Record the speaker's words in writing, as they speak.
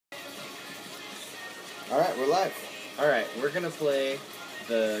Alright, we're live. Alright, we're going to play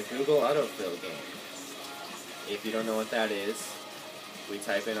the Google Autofill game. If you don't know what that is, we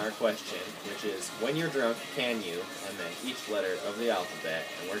type in our question, which is, when you're drunk, can you? And then each letter of the alphabet,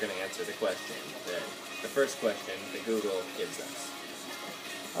 and we're going to answer the question. The first question that Google gives us.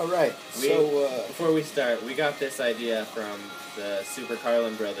 Alright, before we start, we got this idea from the Super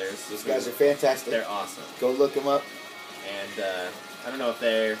Carlin brothers. These guys are fantastic. They're awesome. Go look them up. And I don't know if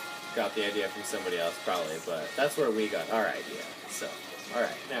they got the idea from somebody else, probably, but that's where we got our idea. So,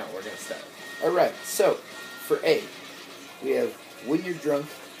 alright, now we're going to start. Alright, so, for A, we have, when you're drunk,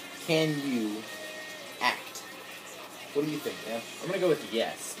 can you act? What do you think, man? I'm going to go with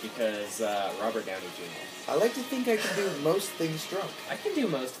yes, because Robert Downey Jr. I like to think I can do most things drunk. I can do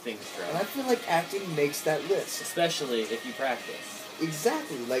most things drunk. And I feel like acting makes that list. Especially if you practice.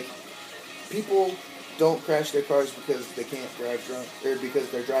 Exactly. Like, people don't crash their cars because they can't drive drunk, or because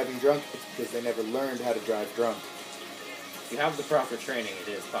they're driving drunk. It's because they never learned how to drive drunk. If you have the proper training, it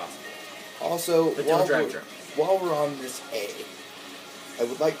is possible. Also, but don't drive drunk. While we're on this A, I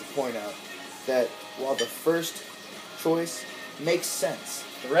would like to point out that while the first choice makes sense,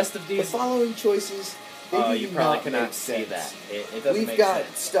 the rest of these... the following choices, they you probably cannot see that. It doesn't We've make got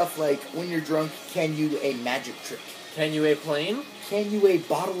sense. stuff like, when you're drunk, can you a magic trick? Can you a plane? Can you a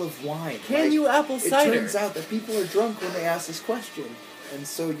bottle of wine? Can you apple cider? It turns out that people are drunk when they ask this question, and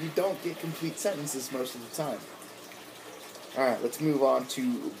so you don't get complete sentences most of the time. Alright, let's move on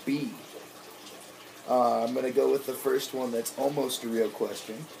to B. I'm going to go with the first one that's almost a real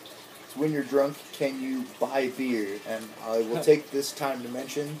question. It's, when you're drunk, can you buy beer? And I will take this time to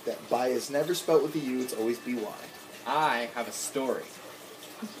mention that buy is never spelt with a U, it's always B-Y. I have a story.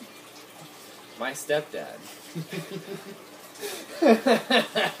 My stepdad.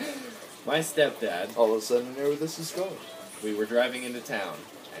 My stepdad. All of a sudden, I know where this is going. We were driving into town,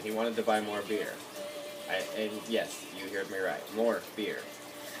 and he wanted to buy more beer. And yes, you heard me right. More beer.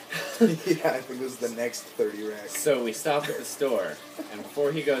 Yeah, I think it was the next 30 racks. So we stopped at the store, and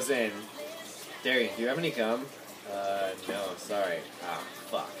before he goes in, Darian, do you have any gum? No, sorry. Ah,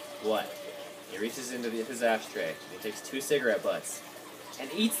 fuck. What? He reaches into his ashtray, and he takes 2 cigarette butts, and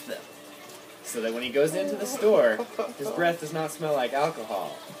eats them. So that when he goes into the store, his breath does not smell like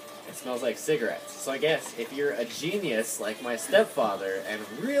alcohol. It smells like cigarettes. So I guess if you're a genius like my stepfather and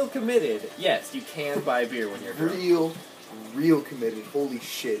real committed, yes, you can buy beer when you're drunk. Real committed. Holy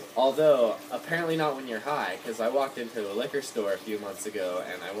shit. Although, apparently not when you're high, because I walked into a liquor store a few months ago,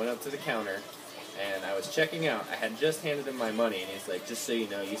 and I went up to the counter, and I was checking out. I had just handed him my money, and he's like, just so you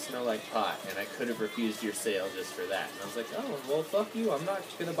know, you smell like pot, and I could have refused your sale just for that. And I was like, oh, well, fuck you, I'm not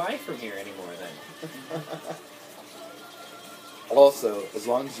going to buy from here anymore then. Also, as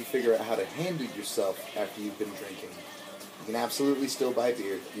long as you figure out how to handle yourself after you've been drinking, you can absolutely still buy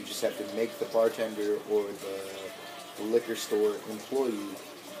beer. You just have to make the bartender or the liquor store employee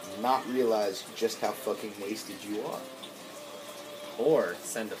not realize just how fucking wasted you are. Or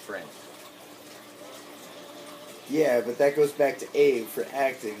send a friend. Yeah, but that goes back to A for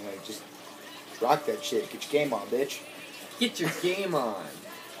acting. Like, just rock that shit. Get your game on, bitch. Get your game on.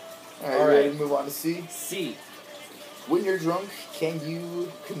 Alright, ready to move on to C? C. When you're drunk, can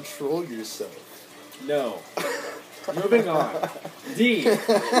you control yourself? No. Moving on. D.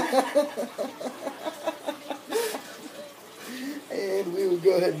 And we will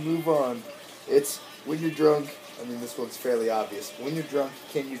go ahead and move on. It's, when you're drunk, I mean, this one's fairly obvious. When you're drunk,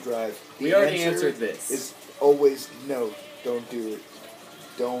 can you drive? We already answered this. Is always no. Don't do it.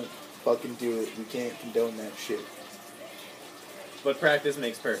 Don't fucking do it. We can't condone that shit. But practice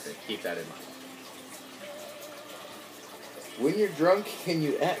makes perfect. Keep that in mind. When you're drunk, can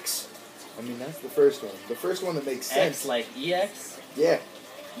you X? I mean, that's the first one. The first one that makes sense. X like EX? Yeah.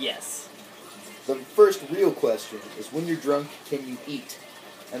 Yes. The first real question is, when you're drunk, can you eat?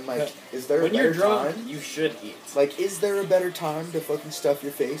 And, like, is there a better time? When you're drunk, you should eat. Like, is there a better time to fucking stuff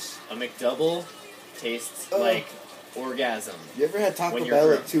your face? A McDouble tastes like orgasm. You ever had Taco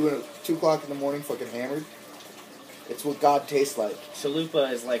Bell at 2 o'clock in the morning fucking hammered? It's what God tastes like.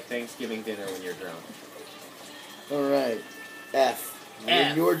 Chalupa is like Thanksgiving dinner when you're drunk. Alright. F.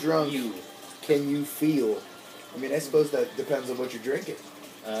 When you're drunk, can you feel? I mean, I suppose that depends on what you're drinking.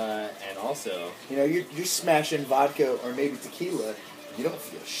 And also... You know, you're smashing vodka or maybe tequila. You don't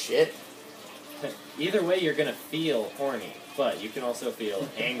feel shit. Either way, you're gonna feel horny. But you can also feel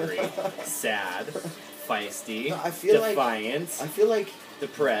angry, sad, feisty, defiant, I feel like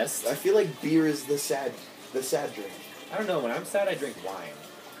depressed. I feel like beer is the sad drink. I don't know. When I'm sad, I drink wine.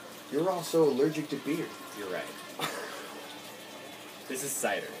 You're also allergic to beer. You're right. This is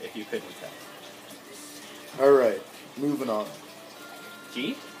cider, if you couldn't tell. Alright, moving on.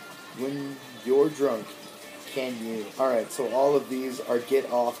 G? When you're drunk, can you? Alright, so all of these are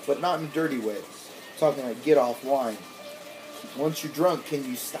get off, but not in a dirty way. I'm talking like get off line. Once you're drunk, can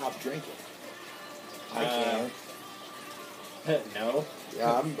you stop drinking? I can't. No.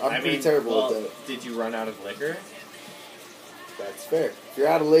 Yeah, I'm pretty terrible with that. Did you run out of liquor? That's fair. If you're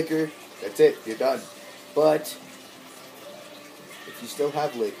out of liquor, that's it. You're done. But if you still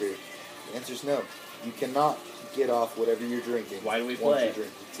have liquor, the answer's no. You cannot get off whatever you're drinking. Why do we once play? you're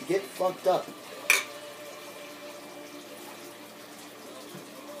drinking. To get fucked up.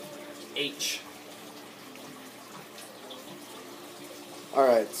 H.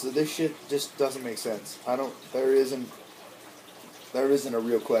 Alright, so this shit just doesn't make sense. There isn't a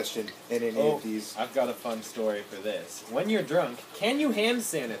real question in any of these. I've got a fun story for this. When you're drunk, can you hand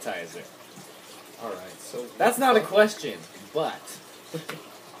sanitizer? Alright, so... That's not a question, but...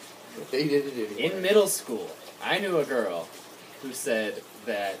 They did it anyway. In middle school, I knew a girl who said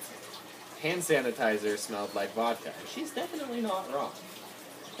that hand sanitizer smelled like vodka, and she's definitely not wrong.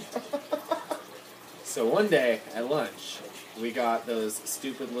 So one day, at lunch, we got those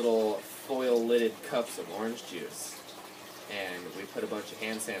stupid little foil-lidded cups of orange juice, and we put a bunch of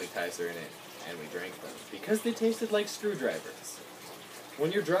hand sanitizer in it, and we drank them, because they tasted like screwdrivers.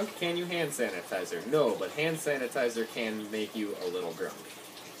 When you're drunk, can you hand sanitizer? No, but hand sanitizer can make you a little drunk.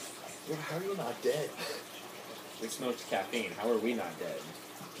 Well, how are you not dead? We smoked caffeine. How are we not dead?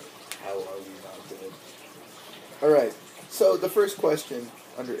 How are we not dead? Alright, so the first question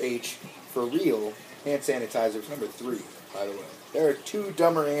under H, for real, hand sanitizer is number 3, by the way. There are 2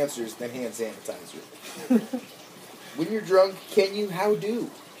 dumber answers than hand sanitizer. When you're drunk, can you how do?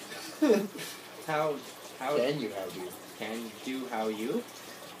 How Can you how do? can do how you?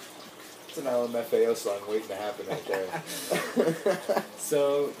 It's an LMFAO song waiting to happen right there.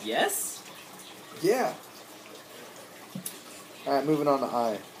 So, yes? Yeah. Alright, moving on to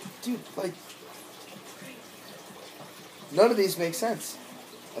I. Dude, like, none of these make sense.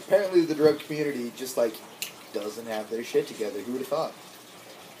 Apparently the drug community just, like, doesn't have their shit together. Who would have thought?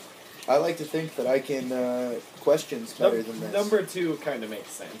 I like to think that I can questions better than this. Number 2 kind of makes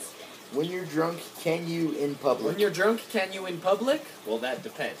sense. When you're drunk, can you in public? When you're drunk, can you in public? Well, that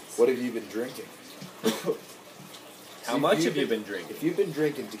depends. What have you been drinking? How much have you been drinking? If you've been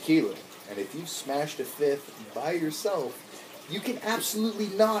drinking tequila, and if you've smashed a 5th by yourself, you can absolutely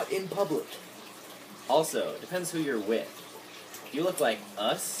not in public. Also, it depends who you're with. If you look like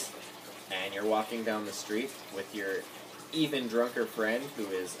us, and you're walking down the street with your even drunker friend who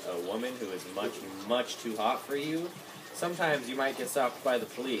is a woman who is much, much too hot for you, sometimes you might get stopped by the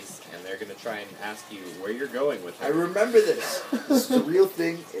police, and they're going to try and ask you where you're going with her. I remember this. This is a real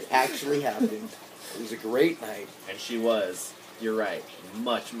thing. It actually happened. It was a great night. And she was, you're right,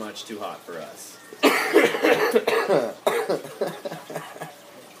 much, much too hot for us.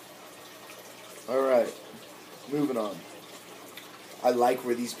 Alright. Moving on. I like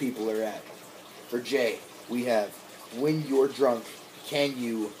where these people are at. For Jay, we have, when you're drunk, can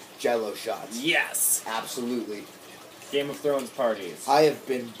you Jello shots? Yes! Absolutely. Game of Thrones parties. I have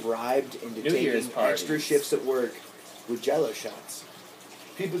been bribed into New Year's taking parties. extra shifts at work with Jello shots.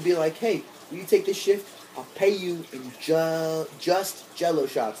 People would be like, hey, will you take this shift? I'll pay you in just Jello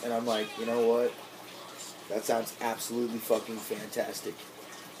shots. And I'm like, you know what? That sounds absolutely fucking fantastic.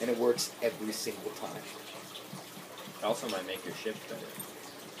 And it works every single time. It also might make your shift better.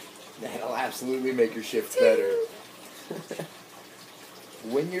 That'll absolutely make your shifts better.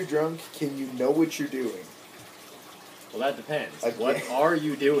 When you're drunk, can you know what you're doing? Well, that depends. Again. What are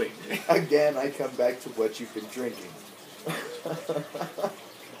you doing? Again, I come back to what you've been drinking.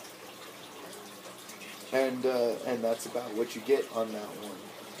 And that's about what you get on that one.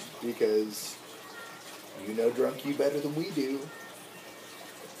 Because you know drunk you better than we do.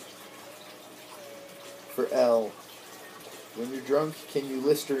 For L, when you're drunk, can you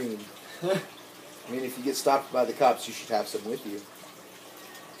Listerine? I mean, if you get stopped by the cops, you should have some with you.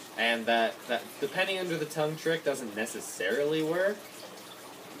 And that the penny under the tongue trick doesn't necessarily work,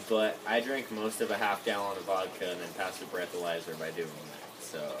 but I drank most of a half gallon of vodka and then passed a breathalyzer by doing that,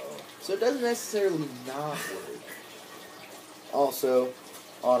 So it doesn't necessarily not work. Also,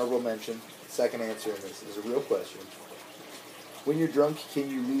 honorable mention, second answer in this is a real question. When you're drunk, can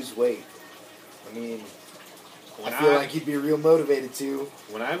you lose weight? I mean, I feel like you'd be real motivated to.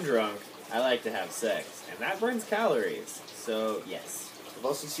 When I'm drunk, I like to have sex, and that burns calories, so yes. I've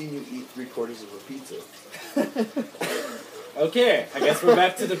also seen you eat 3/4 of a pizza. Okay, I guess we're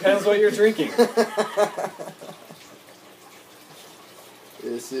back to depends what you're drinking.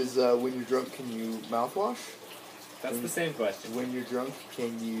 This is when you're drunk, can you mouthwash? That's the same question. When you're drunk,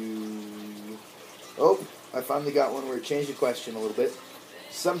 can you... Oh, I finally got one where it changed the question a little bit.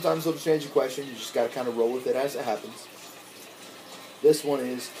 Sometimes they'll change the question. You just got to kind of roll with it as it happens. This one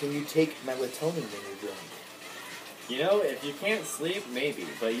is, can you take melatonin when you're drunk? You know, if you can't sleep, maybe,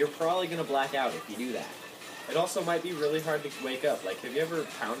 but you're probably going to black out if you do that. It also might be really hard to wake up. Like, have you ever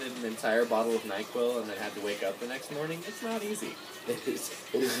pounded an entire bottle of NyQuil and then had to wake up the next morning? It's not easy. It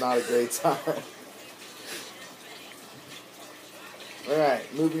is not a great time.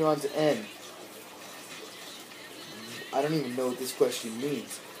 Alright, moving on to N. I don't even know what this question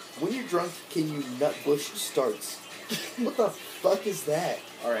means. When you're drunk, can you nut bush starts? What the fuck is that?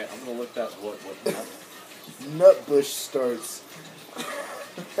 Alright, I'm going to look that what nut. Nut bush starts.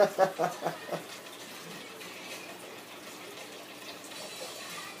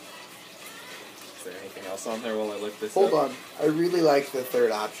 Is there anything else on there while I look this Hold up? on. I really like the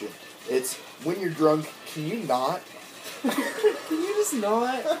third option. It's, when you're drunk, can you not? Can you just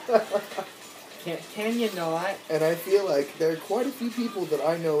not? Can you not? And I feel like there are quite a few people that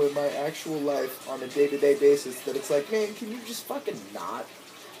I know in my actual life on a day-to-day basis that it's like, man, can you just fucking not?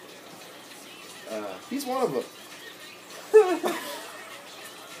 He's one of them.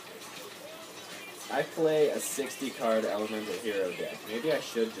 I play a 60-card elemental hero deck. Maybe I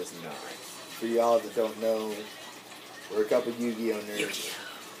should just not. For y'all that don't know, we're a couple Yu-Gi-Oh nerds.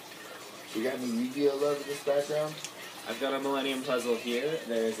 You got any Yu-Gi-Oh love in this background? I've got a Millennium Puzzle here.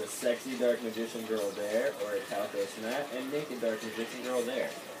 There's a sexy Dark Magician girl there, or a Calico Snat, and naked Dark Magician girl there.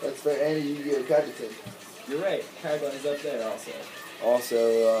 That's for any Yu-Gi-Oh card to take. You're right. Card is up there also.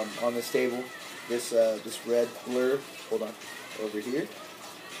 Also, on this table, this red blur, hold on, over here.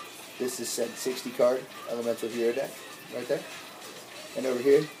 This is said 60 card elemental hero deck, right there. And over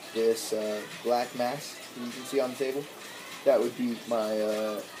here, this black mass you can see on the table. That would be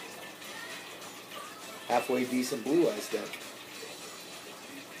my halfway decent blue eyes deck.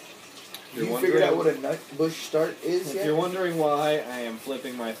 You figured out what a nut bush start is If yet? you're wondering why I am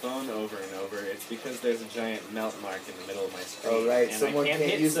flipping my phone over and over, it's because there's a giant melt mark in the middle of my screen. Oh, right. And Someone I can't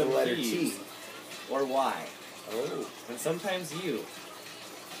hit use the some letter keys. T. Or Y. Oh. And sometimes you.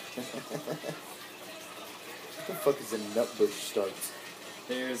 What the fuck is a nut bush start?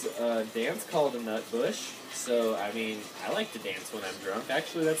 There's a dance called a nut bush. So, I mean, I like to dance when I'm drunk.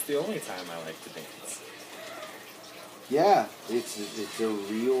 Actually, that's the only time I like to dance. Yeah, it's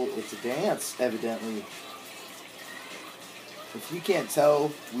a dance, evidently. If you can't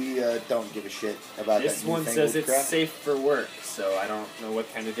tell, we don't give a shit about This that one newfangled says it's crap. safe for work, so I don't know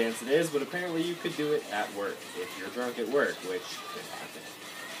what kind of dance it is, but apparently you could do it at work if you're drunk at work, which could happen.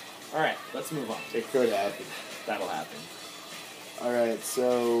 Alright, let's move on. It could happen. That'll happen. Alright,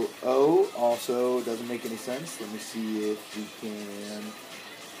 so O also doesn't make any sense. Let me see if we can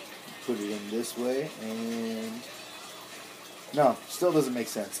put it in this way, and... No, still doesn't make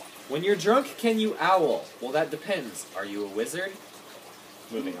sense. When you're drunk, can you owl? Well, that depends. Are you a wizard?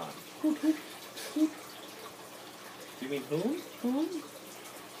 Moving on. Do you mean whom? Whom?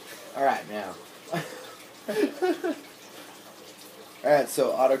 Alright, now. Alright,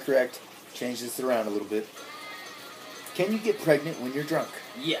 so autocorrect changes this around a little bit. Can you get pregnant when you're drunk?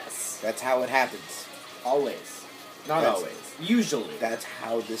 Yes. That's how it happens. Always. Not That's- always. Usually. That's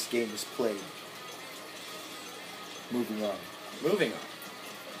how this game is played. Moving on. Moving on.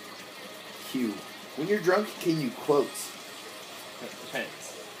 Q. When you're drunk, can you quote? It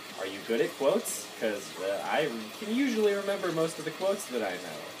depends. Are you good at quotes? Because I can usually remember most of the quotes that I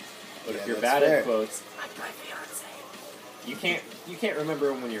know. But Yeah, if you're that's bad fair. at quotes, like my fiance, you can't remember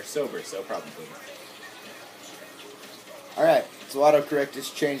them when you're sober, so probably not. Alright, so autocorrect is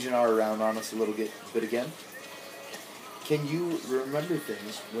changing our around on us a little bit again. Can you remember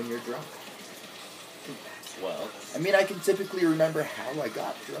things when you're drunk? Well, I mean, I can typically remember how I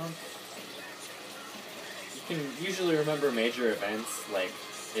got drunk. you can usually remember major events, like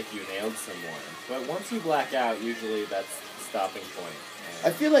if you nailed someone. But once you black out, usually that's the stopping point. I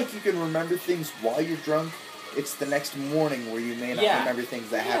feel like you can remember things while you're drunk. It's the next morning where you may not remember things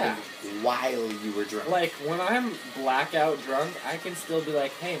that happened while you were drunk. Like, when I'm blackout drunk, I can still be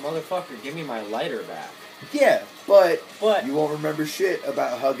like, hey, motherfucker, give me my lighter back. Yeah, but But you won't remember shit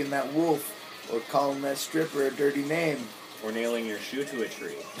about hugging that wolf or calling that stripper a dirty name. or nailing your shoe to a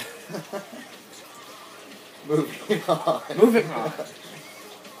tree. Moving on. Moving on.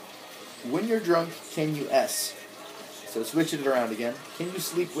 When you're drunk, can you S? So switch it around again. Can you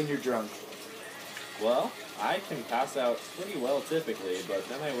sleep when you're drunk? Well, I can pass out pretty well typically, but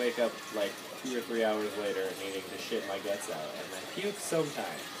then I wake up like 2 or 3 hours later needing to shit my guts out, and then puke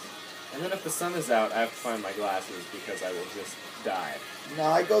sometimes. And then if the sun is out, I have to find my glasses because I will just die. No,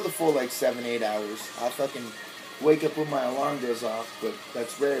 I go the full 7-8 hours. I fucking wake up when my alarm goes off, but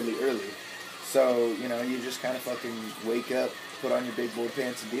that's rarely early. So, you just kind of fucking wake up put on your big boy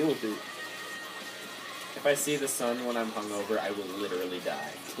pants and deal with it. If I see the sun when I'm hungover, I will literally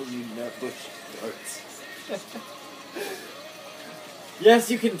die. Till you nut bush starts. Yes,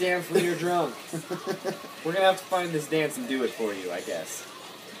 you can dance when you're drunk. We're gonna have to find this dance and do it for you, I guess.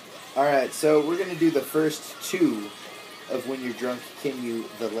 Alright, so we're gonna do the first two of When You're Drunk, Can You,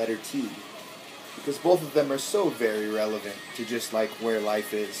 the letter T. Because both of them are so very relevant to just like where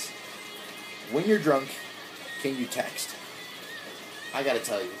life is. When you're drunk, can you text? I gotta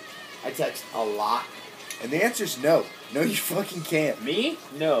tell you, I text a lot. And the answer's no. No, you fucking can't. Me?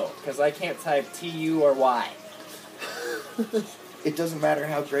 No, because I can't type T-U or Y. It doesn't matter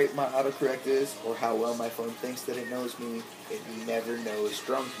how great my autocorrect is or how well my phone thinks that it knows me. It never knows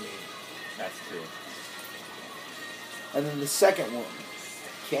drunk me. That's true. And then the second one,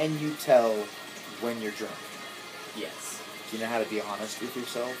 can you tell when you're drunk? Yes. Do you know how to be honest with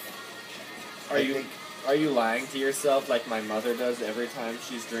yourself? Are you lying to yourself like my mother does every time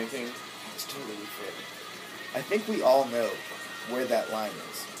she's drinking? It's totally fair. I think we all know where that line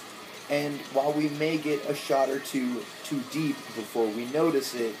is. And while we may get a shot or two too deep before we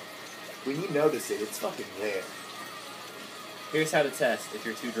notice it, when you notice it, it's fucking there. Here's how to test if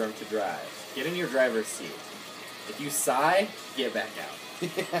you're too drunk to drive. Get in your driver's seat. If you sigh, get back out.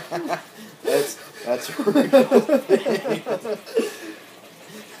 That's a real thing.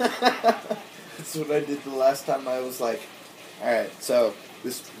 That's what I did the last time I was like, alright, so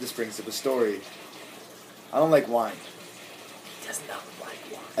this brings up a story. I don't like wine. He does not like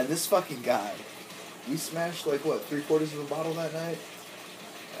wine. And this fucking guy, we smashed like what, 3/4 of a bottle that night?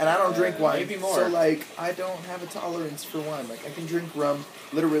 And I don't drink wine. Maybe more. So like, I don't have a tolerance for wine. Like, I can drink rum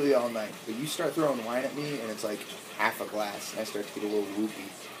literally all night. But you start throwing wine at me and it's like half a glass and I start to get a little whoopy.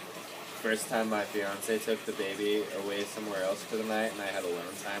 First time my fiance took the baby away somewhere else for the night and I had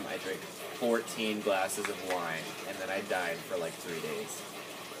alone time, I drank 14 glasses of wine and then I died for like 3 days.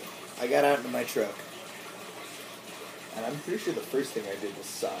 I got out into my truck. And I'm pretty sure the first thing I did was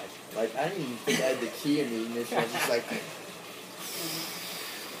sigh. Like, I didn't even think I had the key in the ignition. I was just like...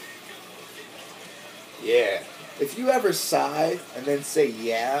 Yeah. If you ever sigh and then say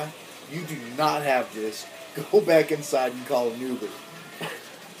yeah, you do not have this. Go back inside and call an Uber.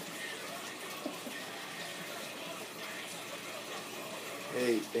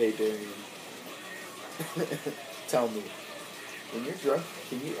 Hey, Darian. Tell me, when you're drunk,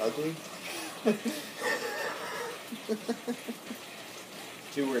 can you ugly?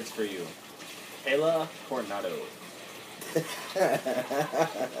 2 words for you. Hela Coronado.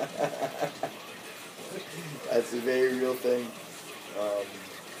 That's a very real thing.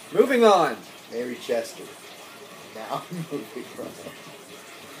 Moving on. Mary Chester. Now moving on.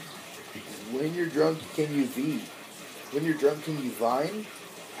 When you're drunk, can you V? When you're drunk, can you Vine?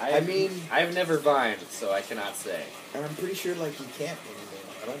 I've never vined, so I cannot say. And I'm pretty sure like you can't anymore.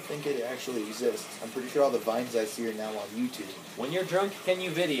 I don't think it actually exists. I'm pretty sure all the Vines I see are now on YouTube. When you're drunk, can you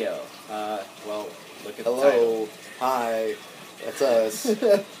video? Well, look at the Hello, title. hi, that's us.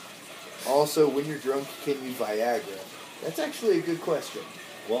 Also, when you're drunk, can you Viagra? That's actually a good question.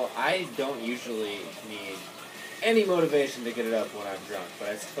 Well, I don't usually need any motivation to get it up when I'm drunk, but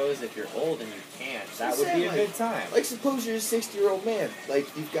I suppose if you're old and you can't, that would be a good time. Like, suppose you're a 60-year-old man. Like,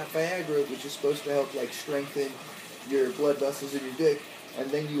 you've got Viagra, which is supposed to help, like, strengthen your blood vessels in your dick. And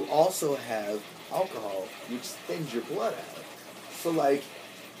then you also have alcohol, which thins your blood out. So, like,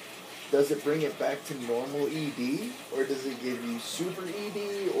 does it bring it back to normal ED? Or does it give you super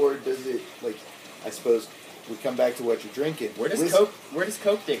ED? Or does it, like, I suppose we come back to what you're drinking. Where does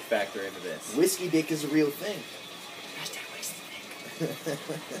Coke dick factor into this? Whiskey dick is a real thing. Hashtag whiskey dick.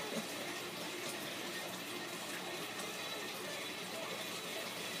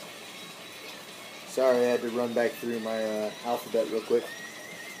 Sorry, I had to run back through my alphabet real quick.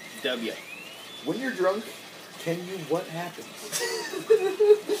 W. When you're drunk, can you what happens?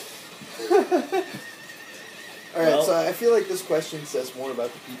 Alright, so I feel like this question says more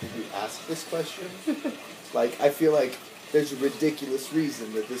about the people who ask this question. Like, I feel like there's a ridiculous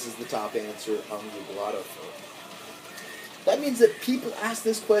reason that this is the top answer on Google Autofill. That means that people ask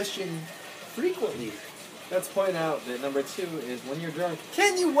this question frequently. Let's point out that number 2 is when you're drunk,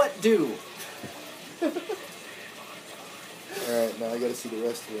 can you what do? Alright, now I gotta see the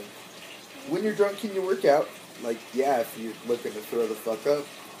rest of it. When you're drunk, can you work out? Like, yeah, if you're looking to throw the fuck up.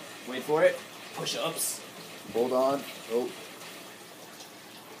 Wait for it. Push-ups. Hold on. Oh.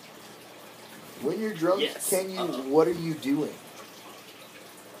 When you're drunk, Yes. can you, what are you doing?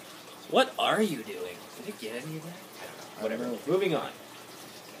 What are you doing? Did it get any of that? I Whatever. don't know. Moving on.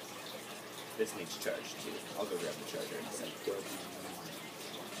 This needs charge too. I'll go grab the charger in a second.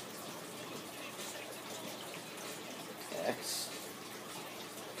 X.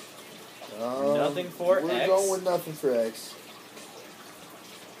 Nothing for we're X? We're going with nothing for X.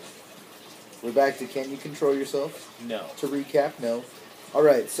 We're back to can you control yourself? No. To recap, no.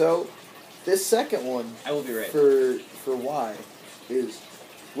 Alright, so this second one I will be ready. For Y is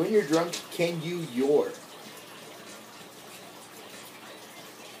when you're drunk, can you your?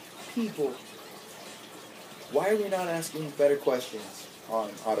 People, why are we not asking better questions on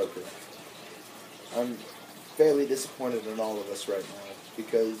autocorrect? I'm fairly disappointed in all of us right now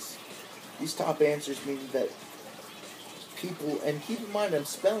because these top answers mean that people, and keep in mind I'm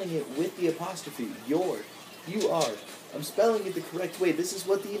spelling it with the apostrophe, your, you are. I'm spelling it the correct way. This is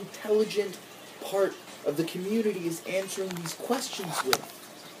what the intelligent part of the community is answering these questions with.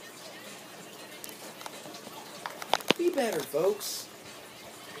 Be better, folks.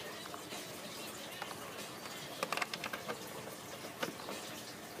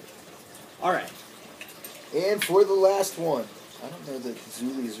 Alright. And for the last one, I don't know that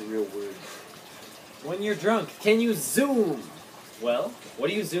Zuli is a real word. When you're drunk, can you zoom? Well, what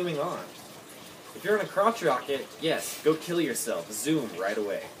are you zooming on? If you're in a crotch rocket, yes, go kill yourself. Zoom right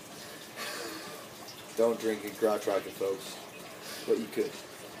away. Don't drink in crotch rocket, folks. But you could.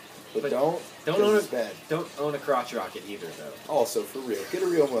 But don't own it's it. Bad. Don't own a crotch rocket either, though. Also, for real, get a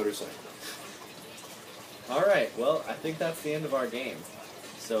real motorcycle. Alright, well, I think that's the end of our game.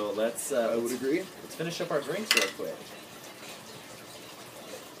 So let's I would agree. Let's finish up our drinks real quick.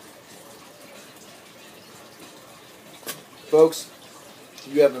 Folks,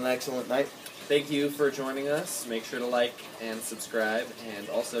 you have an excellent night. Thank you for joining us. Make sure to like and subscribe, and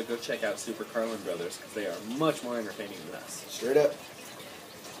also go check out Super Carlin Brothers, because they are much more entertaining than us. Straight up.